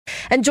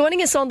And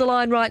joining us on the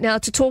line right now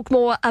to talk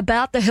more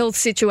about the health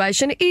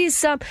situation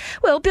is,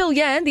 Bill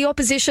Yan, the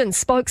opposition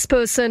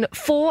spokesperson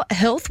for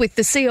health with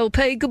the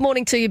CLP. Good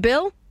morning to you,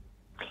 Bill.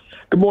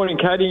 Good morning,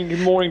 Katie, and good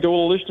morning to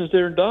all the listeners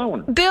there in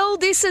Darwin. Bill,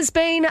 this has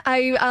been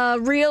a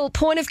real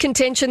point of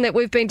contention that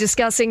we've been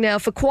discussing now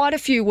for quite a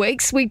few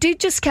weeks. We did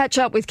just catch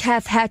up with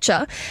Kath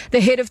Hatcher, the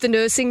head of the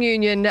nursing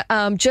union,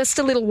 just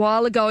a little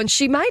while ago, and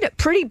she made it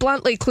pretty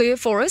bluntly clear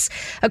for us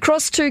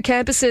across two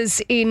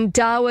campuses in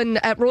Darwin,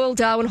 at Royal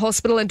Darwin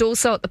Hospital and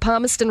also at the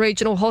Palmerston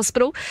Regional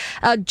Hospital,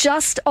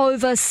 just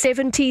over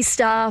 70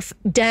 staff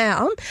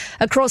down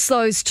across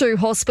those two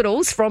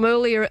hospitals from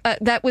earlier.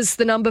 That was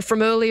the number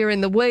from earlier in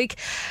the week.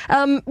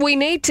 We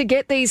need to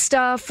get these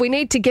staff, we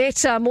need to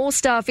get more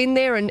staff in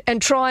there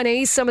and try and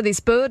ease some of this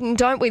burden,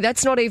 don't we?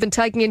 That's not even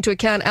taking into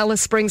account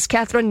Alice Springs,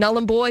 Katherine,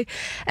 Nhulunbuy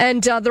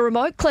and the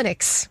remote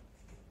clinics.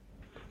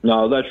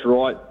 No, that's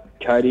right,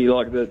 Katie.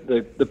 Like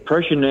the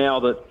pressure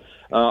now that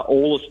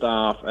all the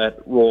staff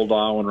at Royal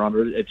Darwin are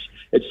under,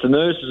 it's the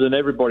nurses and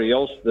everybody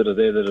else that are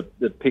there that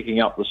are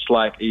picking up the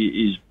slack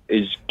is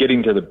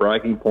getting to the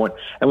breaking point.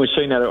 And we've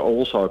seen that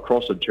also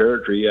across the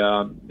territory.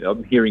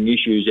 I'm hearing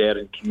issues out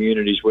in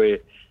communities where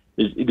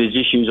there's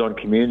issues on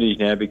communities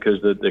now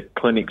because the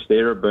clinics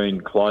there have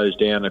been closed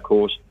down. Of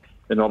course,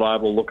 they're not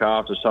able to look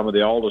after some of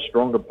the older,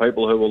 stronger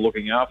people who are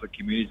looking after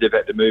communities. They've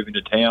had to move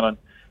into town, and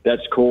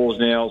that's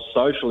caused now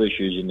social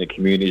issues in the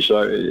community.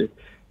 So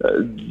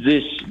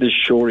this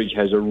shortage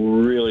has a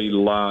really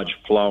large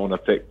flow and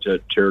effect to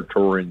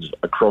Territorians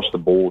across the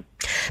board.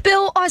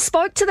 Bill, I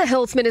spoke to the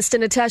Health Minister,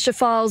 Natasha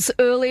Fyles,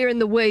 earlier in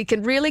the week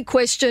and really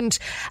questioned,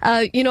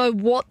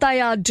 what they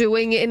are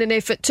doing in an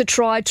effort to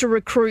try to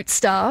recruit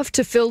staff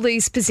to fill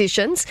these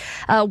positions.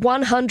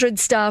 100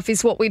 staff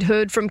is what we'd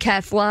heard from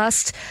Kath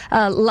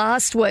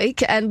last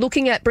week, and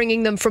looking at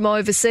bringing them from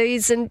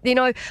overseas. And,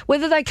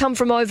 whether they come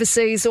from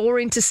overseas or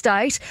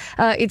interstate,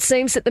 it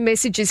seems that the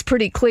message is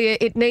pretty clear.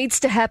 It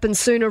needs to happen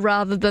sooner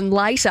rather than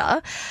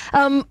later.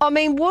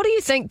 What do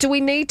you think? Do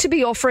we need to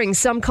be offering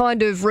some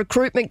kind of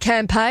recruitment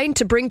campaign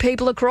to bring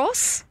people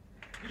across?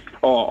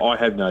 Oh, I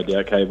have no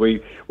doubt, Kate.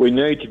 We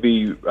need to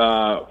be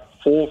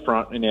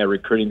forefront in our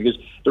recruiting because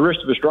the rest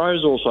of Australia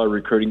is also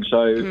recruiting.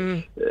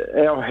 So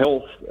our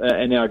health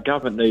and our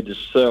government need to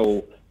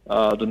sell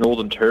the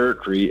Northern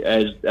Territory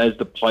as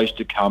the place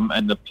to come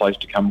and the place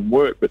to come and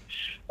work. But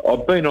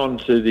I've been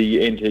onto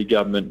the NT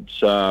government's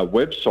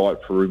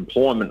website for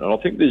employment, and I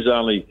think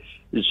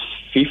there's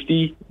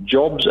 50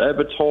 jobs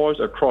advertised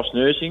across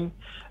nursing.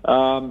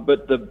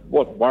 But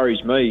what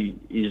worries me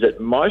is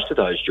that most of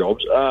those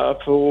jobs are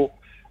for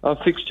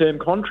fixed-term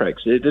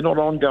contracts. They're not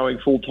ongoing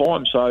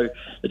full-time, so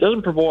it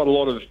doesn't provide a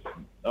lot of,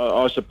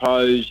 I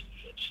suppose,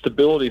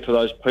 stability for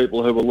those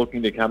people who are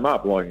looking to come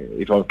up. Like,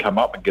 if I come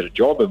up and get a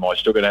job, am I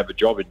still going to have a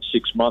job in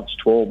 6 months,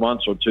 12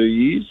 months or 2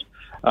 years?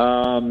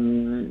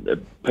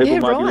 People may be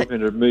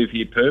looking to move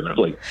here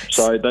permanently,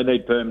 so they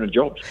need permanent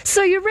jobs.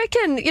 So you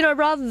reckon,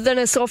 rather than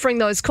us offering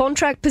those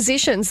contract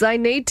positions, they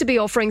need to be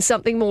offering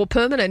something more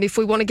permanent if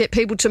we want to get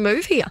people to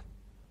move here?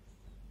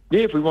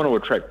 Yeah, if we want to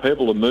attract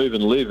people to move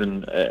and live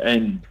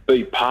and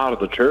be part of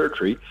the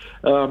territory,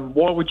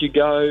 why would you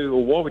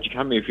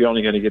come here if you're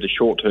only going to get a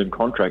short-term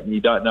contract and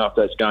you don't know if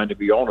that's going to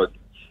be honoured?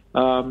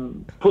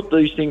 Put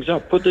these things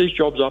up, put these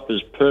jobs up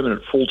as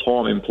permanent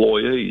full-time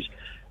employees.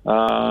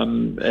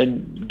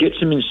 And get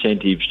some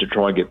incentives to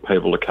try and get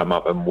people to come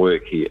up and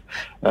work here.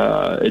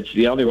 It's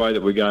the only way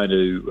that we're going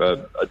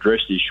to address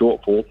this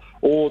shortfall,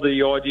 or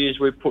the ideas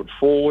we've put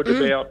forward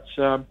about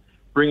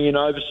bringing in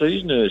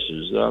overseas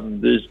nurses.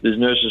 There's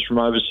nurses from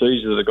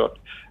overseas that have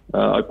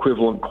got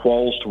equivalent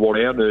quals to what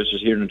our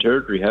nurses here in the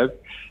Territory have.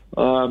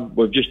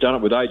 We've just done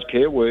it with aged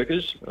care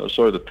workers.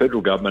 The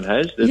federal government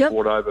has. They've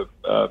brought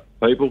over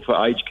people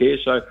for aged care,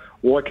 so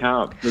why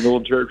can't the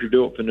Northern Territory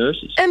do it for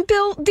nurses? And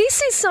Bill,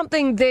 this is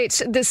something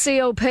that the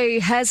CLP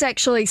has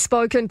actually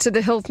spoken to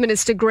the Health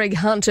Minister Greg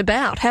Hunt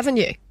about, haven't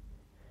you?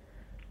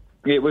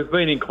 Yeah, we've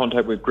been in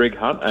contact with Greg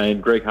Hunt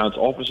and Greg Hunt's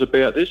office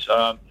about this.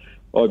 I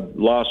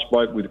last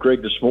spoke with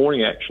Greg this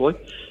morning, actually.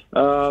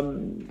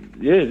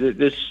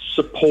 There's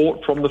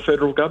support from the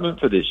federal government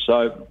for this.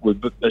 So, as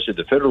I said,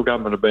 the federal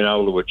government have been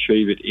able to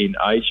achieve it in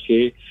aged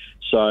care.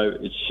 So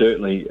it's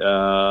certainly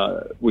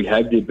we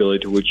have the ability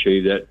to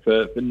achieve that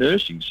for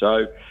nursing.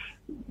 So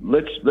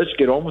let's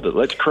get on with it.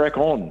 Let's crack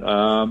on.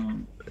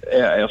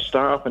 Our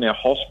staff and our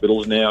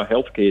hospitals and our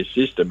healthcare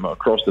system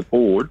across the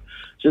board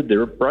said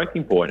they're at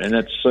breaking point, and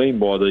that's seen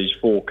by these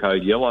 4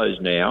 code yellows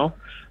now.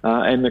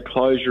 And the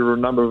closure of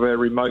a number of our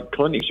remote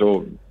clinics,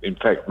 or in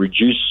fact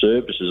reduced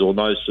services or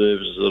no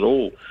services at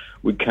all.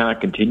 We can't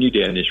continue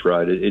down this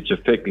road. It's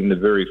affecting the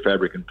very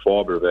fabric and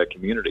fibre of our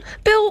community.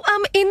 Bill,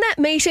 in that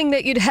meeting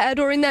that you'd had,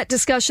 or in that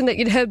discussion that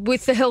you'd had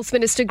with the Health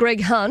Minister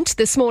Greg Hunt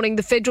this morning,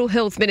 the Federal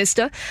Health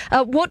Minister,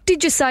 what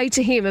did you say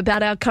to him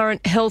about our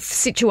current health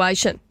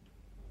situation?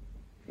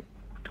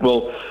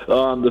 Well,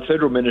 the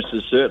Federal Minister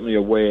is certainly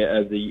aware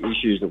of the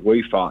issues that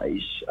we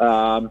face.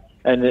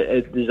 And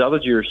there's other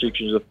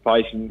jurisdictions that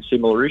are facing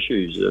similar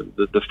issues.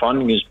 The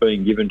funding is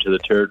being given to the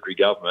Territory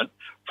government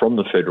from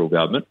the federal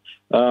government,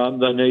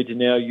 they need to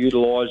now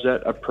utilise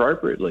that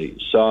appropriately.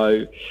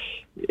 So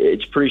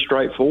it's pretty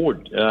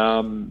straightforward.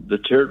 The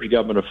Territory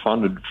Government have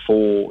funded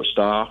for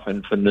staff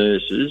and for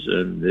nurses,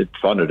 and they've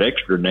funded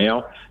extra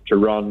now to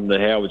run the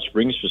Howard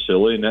Springs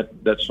facility, and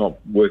that's not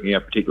working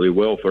out particularly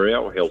well for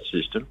our health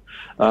system.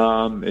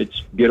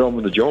 It's get on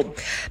with the job.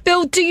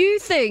 Bill, do you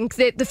think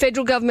that the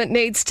federal government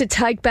needs to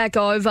take back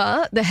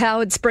over the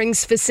Howard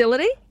Springs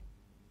facility?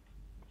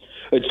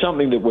 It's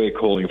something that we're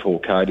calling for,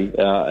 Katie,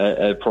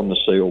 from the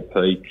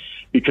CLP,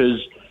 because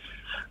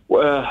we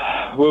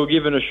were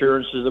given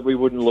assurances that we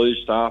wouldn't lose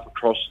staff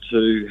across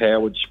to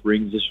Howard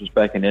Springs. This was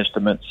back in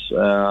estimates.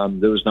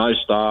 There was no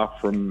staff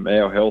from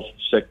our health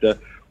sector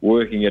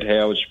working at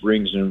Howard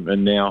Springs,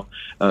 and now,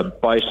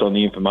 based on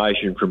the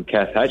information from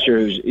Kath Hatcher,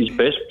 who's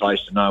best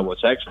placed to know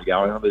what's actually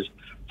going on, there's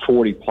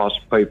 40-plus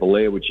people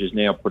there, which has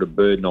now put a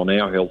burden on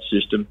our health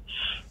system.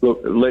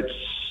 Look,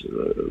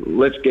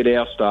 let's get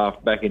our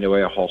staff back into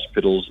our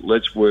hospitals.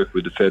 Let's work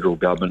with the federal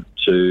government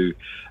to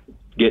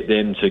get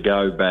them to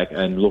go back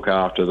and look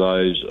after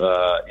those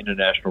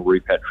international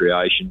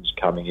repatriations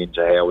coming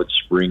into Howard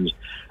Springs,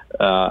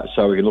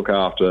 so we can look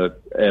after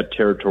our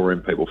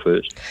Territorian people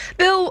first.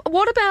 Bill,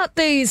 what about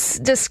these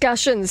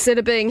discussions that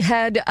are being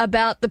had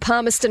about the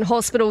Palmerston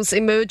Hospital's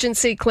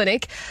emergency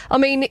clinic? I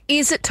mean,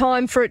 is it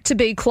time for it to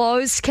be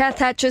closed? Kath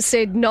Hatcher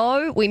said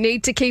no, we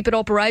need to keep it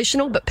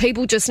operational, but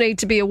people just need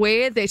to be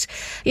aware that,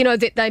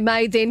 that they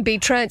may then be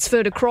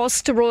transferred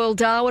across to Royal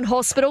Darwin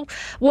Hospital.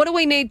 What do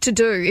we need to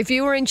do? If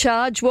you were in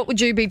charge, what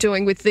would you be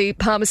doing with the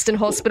Palmerston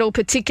Hospital,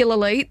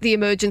 particularly the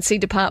emergency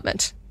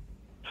department?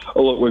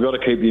 Well, look, we've got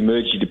to keep the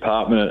emergency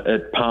department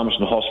at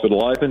Palmerston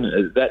Hospital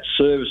open. That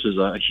services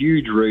a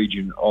huge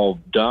region of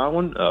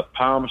Darwin,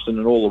 Palmerston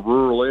and all the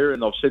rural area,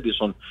 and I've said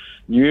this on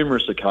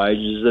numerous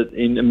occasions, that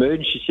in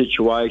emergency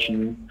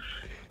situations,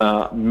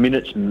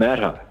 minutes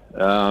matter.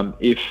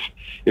 If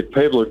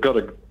people have got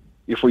to...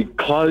 If we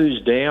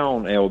close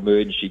down our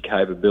emergency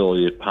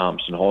capability at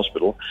Palmerston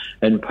Hospital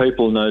and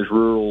people in those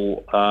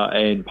rural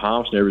and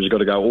Palmerston areas have got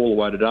to go all the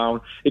way to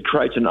Darwin, it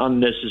creates an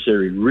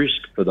unnecessary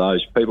risk for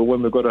those people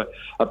when we've got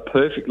a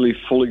perfectly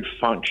fully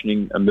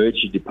functioning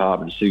emergency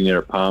department sitting there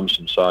at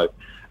Palmerston. So,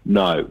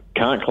 no,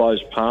 can't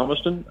close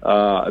Palmerston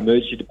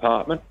emergency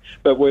department,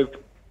 but we've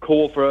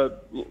called for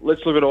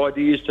let's look at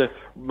ideas to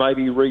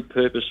maybe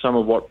repurpose some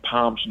of what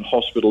Palmerston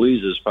Hospital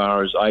is as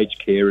far as aged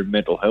care and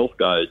mental health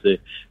goes. There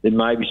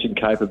may be some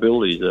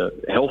capabilities.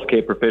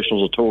 Healthcare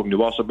professionals are talking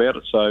to us about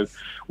it, so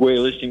we're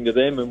listening to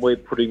them and we're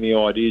putting the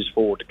ideas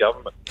forward to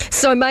government.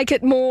 So make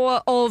it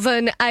more of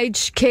an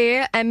aged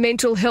care and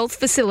mental health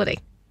facility?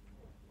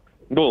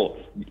 Well,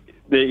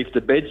 if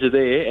the beds are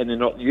there and they're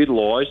not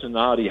utilised and the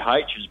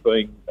RDH is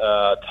being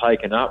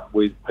taken up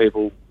with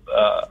people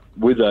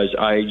with those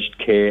aged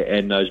care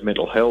and those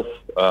mental health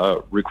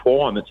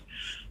requirements,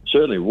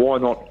 certainly why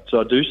not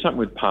do something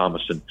with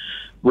Palmerston,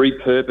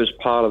 repurpose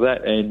part of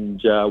that,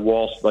 and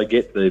whilst they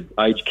get the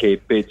aged care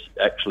beds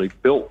actually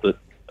built that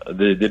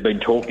they've been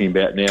talking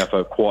about now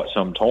for quite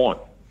some time.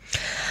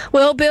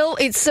 Well, Bill,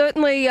 it's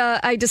certainly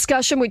a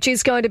discussion which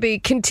is going to be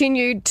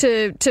continued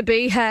to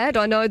be had.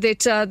 I know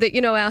that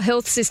our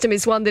health system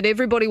is one that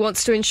everybody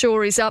wants to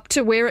ensure is up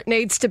to where it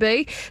needs to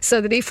be,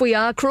 so that if we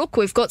are crook,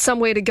 we've got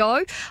somewhere to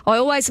go. I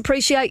always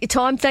appreciate your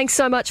time. Thanks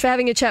so much for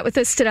having a chat with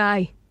us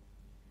today.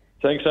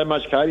 Thanks so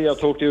much, Katie. I'll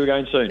talk to you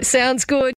again soon. Sounds good.